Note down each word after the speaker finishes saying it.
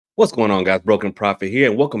What's going on, guys? Broken Prophet here,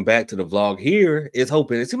 and welcome back to the vlog. Here is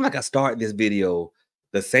hoping. It seems like I start this video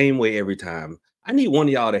the same way every time. I need one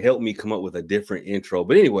of y'all to help me come up with a different intro.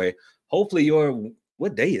 But anyway, hopefully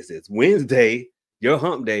what day is this? Wednesday. Your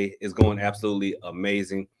hump day is going absolutely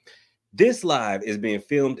amazing. This live is being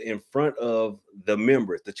filmed in front of the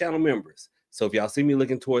members, the channel members. So if y'all see me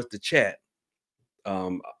looking towards the chat,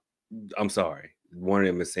 um, I'm sorry. One of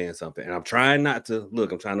them is saying something, and I'm trying not to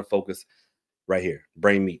look. I'm trying to focus right here.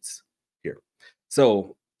 Brain meats here.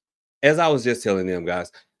 So as I was just telling them, guys,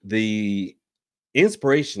 the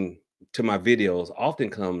inspiration to my videos often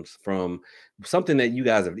comes from something that you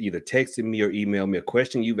guys have either texted me or emailed me, a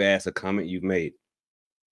question you've asked, a comment you've made.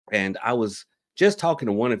 And I was just talking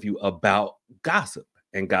to one of you about gossip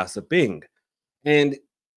and gossiping. And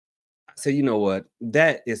I said, you know what?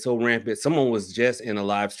 That is so rampant. Someone was just in a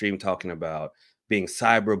live stream talking about being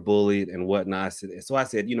cyber bullied and whatnot. So I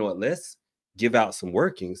said, you know what? Let's give out some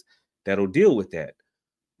workings that'll deal with that.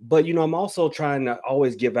 But, I'm also trying to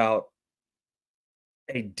always give out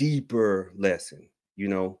a deeper lesson, you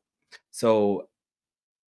know? So,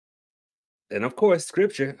 and of course,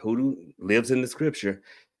 scripture, Hoodoo lives in the scripture.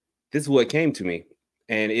 This is what came to me.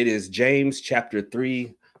 And it is James chapter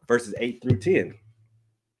 3, verses 8 through 10.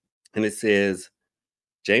 And it says,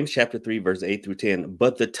 James chapter 3, verse 8 through 10.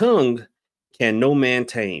 But the tongue can no man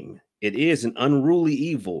tame. It is an unruly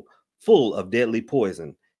evil, full of deadly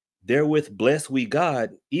poison. Therewith bless we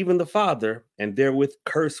God, even the Father, and therewith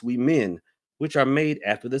curse we men, which are made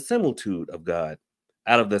after the similitude of God.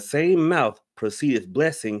 Out of the same mouth proceedeth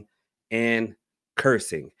blessing and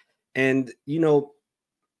cursing. And,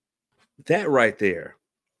 that right there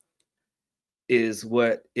is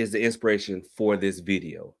what is the inspiration for this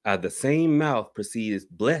video. Out of the same mouth proceeds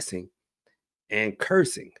blessing and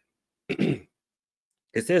cursing.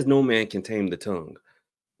 It says no man can tame the tongue.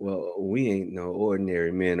 Well, we ain't no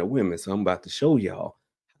ordinary men or women, so I'm about to show y'all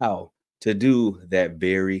how to do that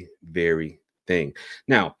very, very thing.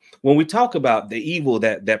 Now, when we talk about the evil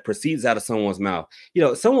that proceeds out of someone's mouth,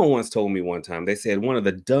 someone once told me one time, they said one of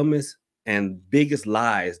the dumbest and biggest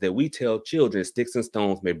lies that we tell children, sticks and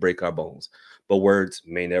stones may break our bones, but words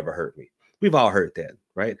may never hurt me. We've all heard that,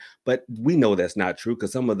 right? But we know that's not true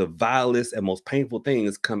because some of the vilest and most painful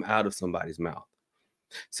things come out of somebody's mouth.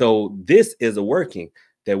 So this is a working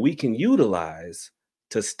that we can utilize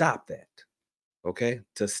to stop that. Okay,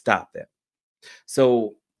 to stop that.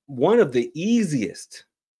 So one of the easiest,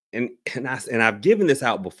 and I've given this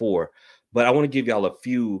out before, but I want to give y'all a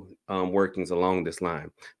few workings along this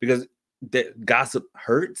line because that gossip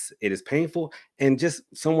hurts, it is painful, and just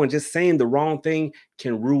someone just saying the wrong thing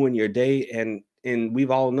can ruin your day. And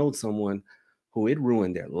we've all known someone who it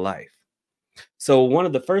ruined their life. So one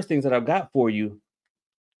of the first things that I've got for you,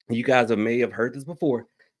 you guys may have heard this before,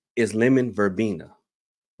 is lemon verbena.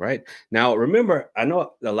 Right now, remember, I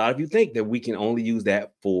know a lot of you think that we can only use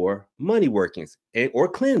that for money workings or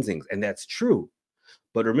cleansings, and that's true.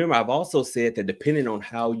 But remember, I've also said that depending on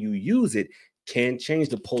how you use it can change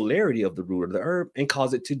the polarity of the root of the herb and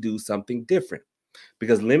cause it to do something different.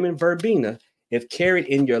 Because lemon verbena, if carried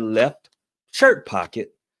in your left shirt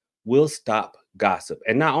pocket, will stop gossip.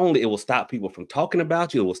 And not only it will stop people from talking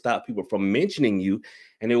about you, it will stop people from mentioning you,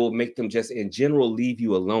 and it will make them just in general leave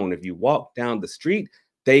you alone. If you walk down the street,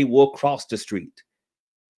 they will cross the street.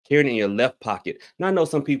 Carrying it in your left pocket. Now, I know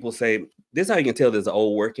some people say, this is how you can tell there's an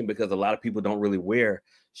old working because a lot of people don't really wear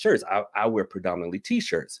shirts. I wear predominantly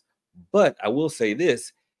t-shirts. But I will say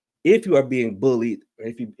this, if you are being bullied,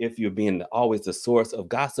 if you're being always the source of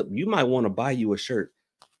gossip, you might want to buy you a shirt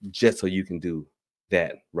just so you can do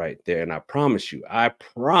that right there. And I promise you,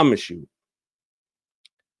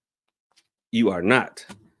 you are not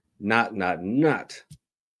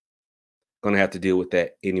going to have to deal with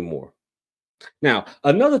that anymore. Now,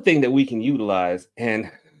 another thing that we can utilize, and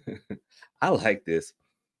I like this.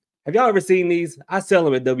 Have y'all ever seen these? I sell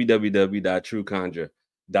them at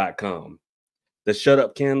www.trueconjure.com. The shut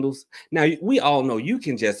up candles. Now, we all know you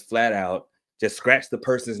can just flat out just scratch the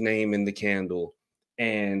person's name in the candle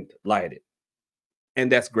and light it. And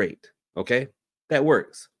that's great. Okay. That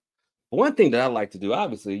works. But one thing that I like to do,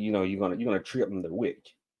 obviously, you're gonna trim the wick.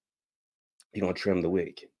 You're gonna trim the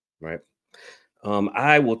wick, right?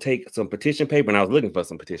 I will take some petition paper, and I was looking for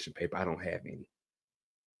some petition paper. I don't have any.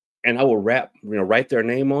 And I will write their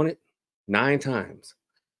name on it 9 times.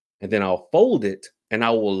 And then I'll fold it and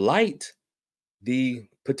I will light the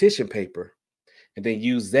petition paper and then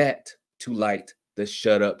use that to light the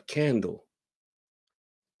shut up candle.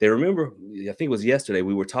 They remember, I think it was yesterday,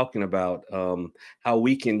 we were talking about how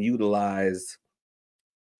we can utilize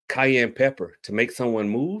cayenne pepper to make someone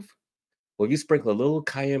move. Well, if you sprinkle a little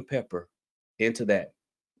cayenne pepper into that,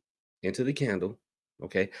 into the candle.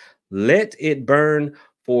 Okay. Let it burn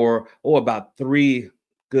for, about 3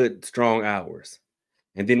 good strong hours.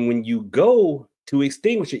 And then when you go to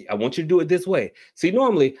extinguish it, I want you to do it this way. See,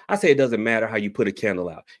 normally I say it doesn't matter how you put a candle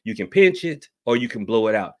out. You can pinch it or you can blow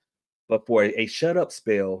it out. But for a shut up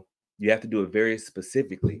spell, you have to do it very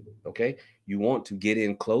specifically. Okay. You want to get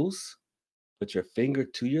in close, put your finger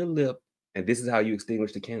to your lip, and this is how you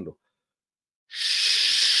extinguish the candle.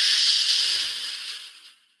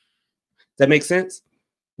 Does that make sense?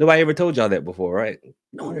 Nobody ever told y'all that before, right?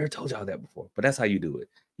 No one ever told y'all that before, but that's how you do it.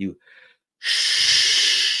 You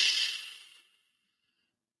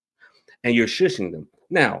and you're shushing them.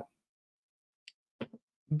 Now,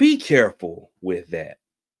 be careful with that.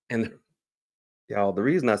 And y'all, the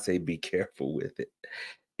reason I say be careful with it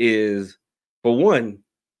is, for one,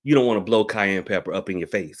 you don't want to blow cayenne pepper up in your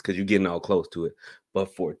face because you're getting all close to it.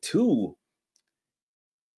 But for two,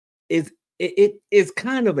 it is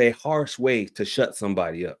kind of a harsh way to shut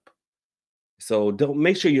somebody up. So don't,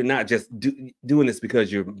 make sure you're not just doing this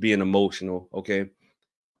because you're being emotional. Okay,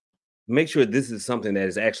 make sure this is something that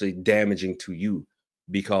is actually damaging to you,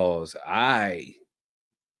 because I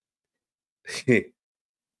mean,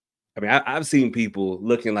 I've seen people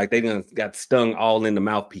looking like they done got stung all in the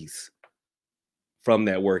mouthpiece from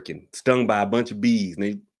that working, stung by a bunch of bees.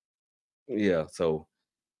 And yeah, so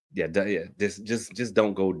yeah, yeah, just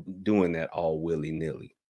don't go doing that all willy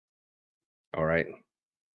nilly. All right.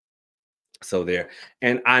 So there,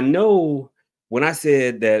 and I know when I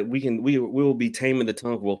said that we will be taming the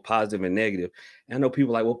tongue, both positive and negative. And I know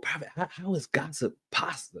people are like, well, Prophet, how is gossip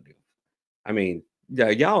positive? I mean, yeah,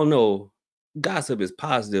 y'all know gossip is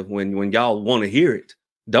positive when y'all want to hear it.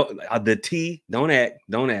 Don't the tea, don't act.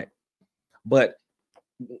 But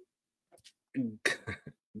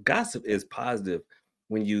gossip is positive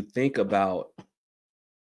when you think about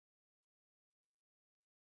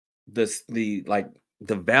the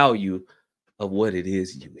value of what it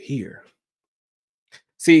is you hear.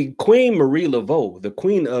 See, Queen Marie Laveau, the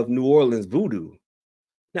queen of New Orleans voodoo.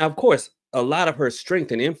 Now, of course, a lot of her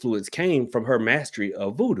strength and influence came from her mastery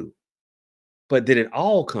of voodoo. But did it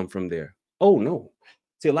all come from there? Oh no.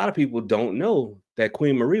 See, a lot of people don't know that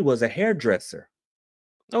Queen Marie was a hairdresser.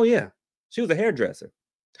 Oh yeah, she was a hairdresser.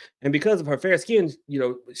 And because of her fair skin,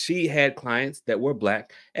 she had clients that were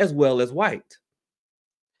black as well as white.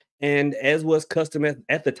 And as was custom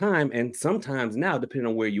at the time, and sometimes now, depending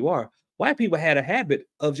on where you are, white people had a habit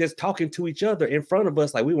of just talking to each other in front of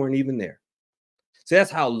us like we weren't even there. So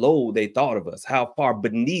that's how low they thought of us, how far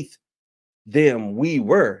beneath them we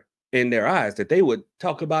were in their eyes, that they would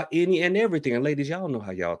talk about any and everything. And ladies, y'all know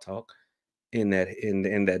how y'all talk in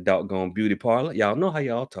that doggone beauty parlor. Y'all know how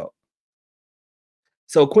y'all talk.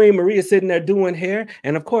 So Queen Marie is sitting there doing hair,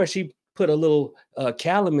 and of course she put a little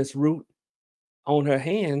calamus root on her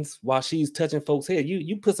hands while she's touching folks' head.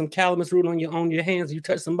 You put some calamus root on your hands, you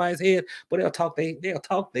touch somebody's head, but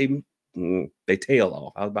they tail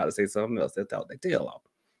off. I was about to say something else. They'll talk they tail off.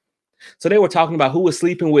 So they were talking about who was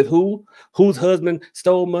sleeping with who, whose husband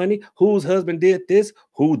stole money, whose husband did this,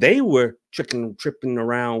 who they were tripping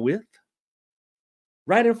around with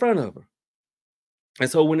right in front of her. And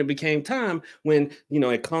so when it became time, when,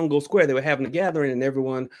 at Congo Square, they were having a gathering and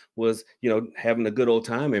everyone was, having a good old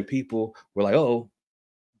time, and people were like, oh,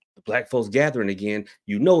 the black folks gathering again.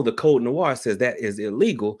 The code noir says that is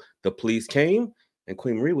illegal. The police came and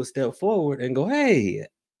Queen Marie would step forward and go, hey,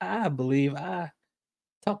 I believe I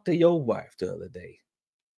talked to your wife the other day.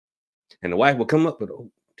 And the wife will come up with, oh,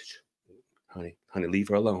 honey, leave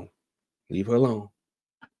her alone. Leave her alone.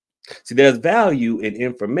 See, there's value in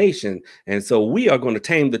information. And so we are going to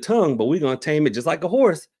tame the tongue, but we're going to tame it just like a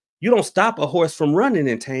horse. You don't stop a horse from running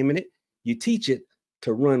and taming it. You teach it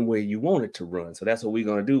to run where you want it to run. So that's what we're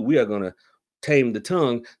going to do. We are going to tame the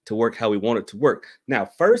tongue to work how we want it to work. Now,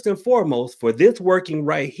 first and foremost, for this working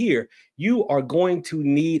right here, you are going to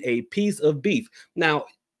need a piece of beef. Now,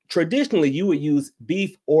 traditionally, you would use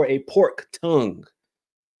beef or a pork tongue,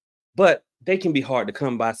 but they can be hard to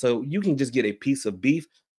come by. So you can just get a piece of beef,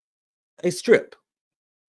 a strip,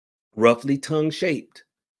 roughly tongue shaped.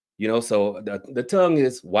 So the tongue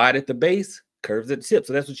is wide at the base, curves at the tip.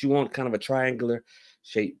 So that's what you want, kind of a triangular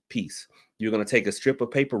shaped piece. You're going to take a strip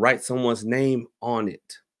of paper, write someone's name on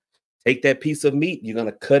it. Take that piece of meat, you're going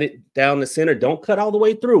to cut it down the center. Don't cut all the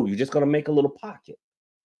way through. You're just going to make a little pocket.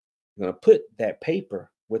 You're going to put that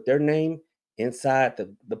paper with their name inside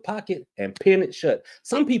the pocket and pin it shut.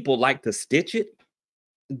 Some people like to stitch it.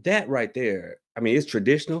 That right there, I mean, it's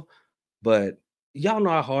traditional, but y'all know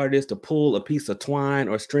how hard it is to pull a piece of twine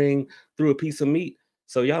or string through a piece of meat.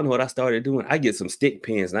 So y'all know what I started doing. I get some stick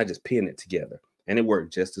pins and I just pin it together, and it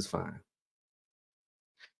worked just as fine.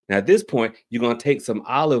 Now, at this point, you're going to take some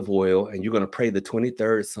olive oil and you're going to pray the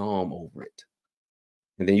 23rd Psalm over it.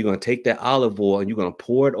 And then you're going to take that olive oil and you're going to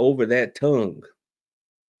pour it over that tongue.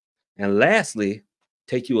 And lastly,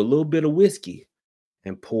 take you a little bit of whiskey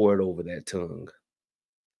and pour it over that tongue.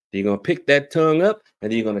 Then you're going to pick that tongue up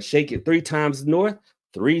and then you're going to shake it 3 times north,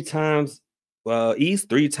 3 times east,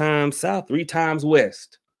 3 times south, 3 times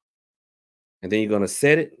west. And then you're going to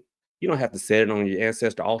set it. You don't have to set it on your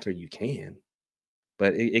ancestor altar. You can,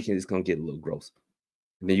 but it's going to get a little gross.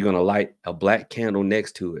 And then you're going to light a black candle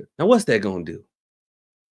next to it. Now, what's that going to do?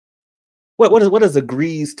 What does a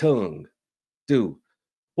greased tongue do?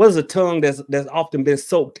 What does a tongue that's often been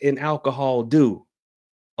soaked in alcohol do?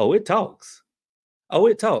 Oh, it talks. Oh,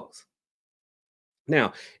 it talks.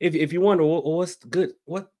 Now, if you wonder what's good,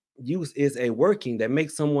 what use is a working that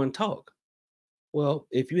makes someone talk? Well,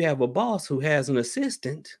 if you have a boss who has an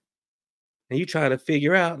assistant and you try to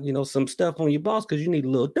figure out, some stuff on your boss because you need a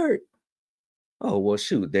little dirt. Oh, well,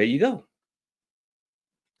 shoot, there you go.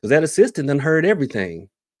 Because that assistant done heard everything,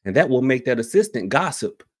 and that will make that assistant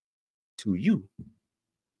gossip to you.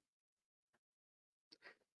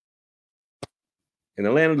 In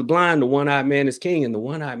the land of the blind, the one-eyed man is king, and the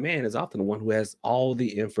one-eyed man is often the one who has all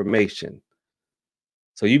the information.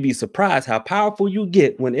 So you'd be surprised how powerful you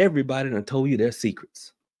get when everybody done told you their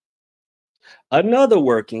secrets. Another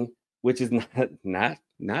working, which is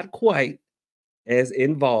not quite as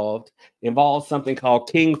involves something called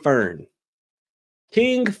king fern.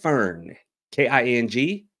 King fern,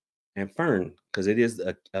 King, and fern, because it is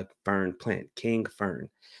a fern plant, king fern.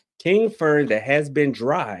 King fern that has been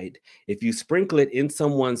dried, if you sprinkle it in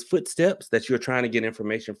someone's footsteps that you're trying to get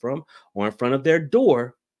information from or in front of their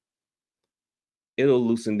door, it'll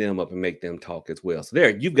loosen them up and make them talk as well. So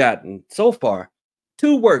there, you've gotten so far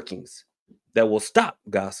 2 workings that will stop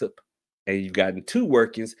gossip, and you've gotten 2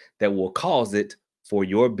 workings that will cause it for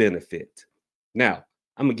your benefit. Now,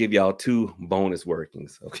 I'm gonna give y'all 2 bonus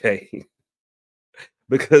workings, okay?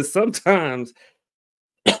 Because sometimes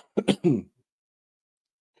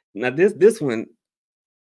now this one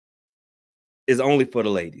is only for the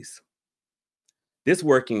ladies. This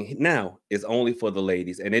working now is only for the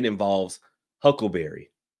ladies, and it involves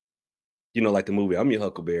huckleberry. Like the movie I'm Your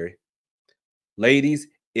Huckleberry. Ladies,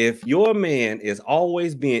 if your man is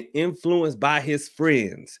always being influenced by his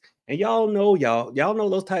friends, and y'all know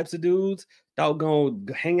those types of dudes, doggone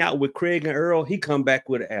hang out with Craig and Earl, he come back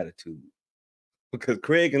with an attitude. Because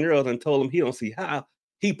Craig and Earl done told him he don't see how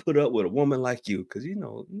he put up with a woman like you. Because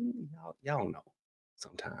y'all know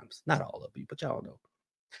sometimes, not all of you, but y'all know.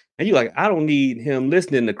 And you like, I don't need him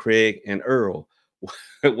listening to Craig and Earl.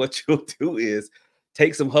 What you'll do is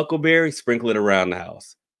take some huckleberry, sprinkle it around the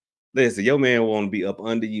house. Listen, your man want to be up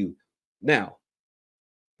under you. Now,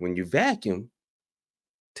 when you vacuum,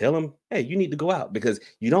 tell him, hey, you need to go out because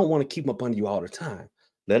you don't want to keep him up under you all the time.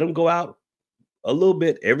 Let him go out a little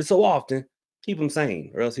bit every so often. Keep him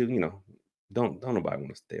sane, or else he'll, don't nobody want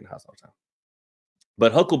to stay in the house all the time.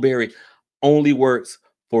 But huckleberry only works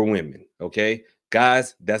for women, okay?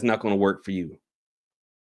 Guys, that's not going to work for you.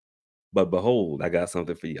 But behold, I got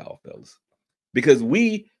something for y'all, fellas. Because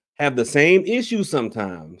we have the same issue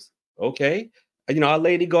sometimes, okay? Our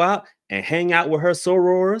lady go out and hang out with her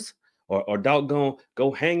sorors, or doggone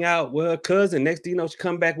go hang out with her cousin. Next thing you know, she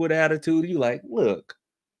come back with attitude. You like, look,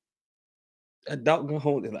 a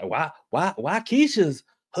doggone like, why Keisha's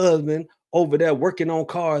husband over there working on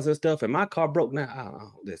cars and stuff, and my car broke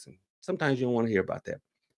now. Listen, sometimes you don't want to hear about that.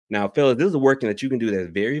 Now, fellas, this is a working that you can do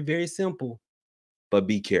that's very, very simple, but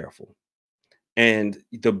be careful. And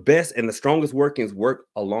the best and the strongest workings work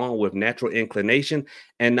along with natural inclination.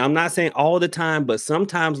 And I'm not saying all the time, but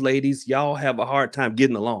sometimes, ladies, y'all have a hard time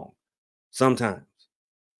getting along. Sometimes.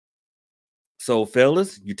 So,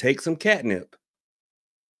 fellas, you take some catnip.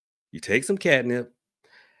 You take some catnip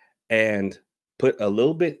and put a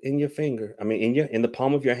little bit in your finger. I mean, in the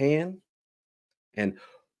palm of your hand, and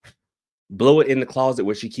blow it in the closet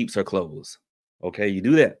where she keeps her clothes. Okay, you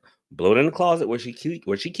do that. Blow it in the closet where she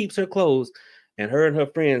keeps her clothes, and her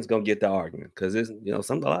friends gonna get the argument because it's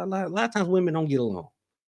a lot of times women don't get along.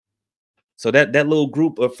 So that little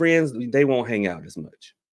group of friends, they won't hang out as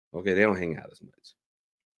much. Okay, they don't hang out as much.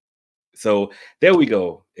 So there we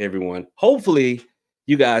go, everyone. Hopefully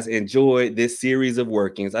you guys enjoyed this series of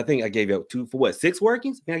workings. I think I gave you 6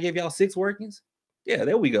 workings. I think I gave y'all 6 workings. Yeah,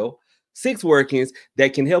 there we go. 6 workings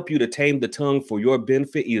that can help you to tame the tongue for your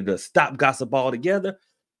benefit, either to stop gossip altogether,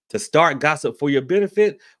 to start gossip for your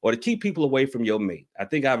benefit, or to keep people away from your mate. I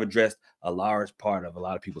think I've addressed a large part of a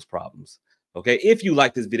lot of people's problems. Okay, if you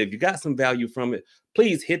like this video, if you got some value from it,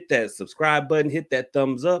 please hit that subscribe button, hit that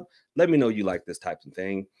thumbs up. Let me know you like this type of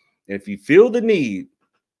thing. And if you feel the need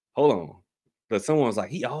Hold on. But someone's like,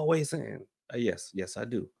 he always saying, yes, yes, I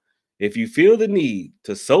do. If you feel the need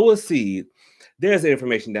to sow a seed, there's the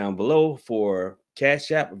information down below for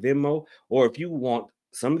Cash App, Venmo, or if you want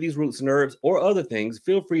some of these roots and herbs or other things,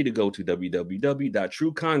 feel free to go to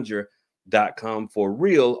www.trueconjure.com for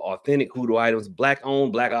real, authentic hoodoo items, black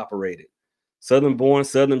owned, black operated. Southern born,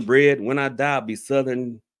 Southern bred. When I die, I'll be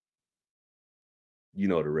Southern. You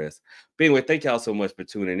know the rest. But anyway, thank y'all so much for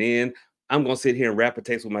tuning in. I'm going to sit here and rap a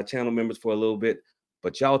taste with my channel members for a little bit,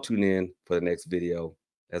 but y'all tune in for the next video.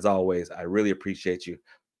 As always, I really appreciate you.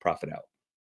 Profit out.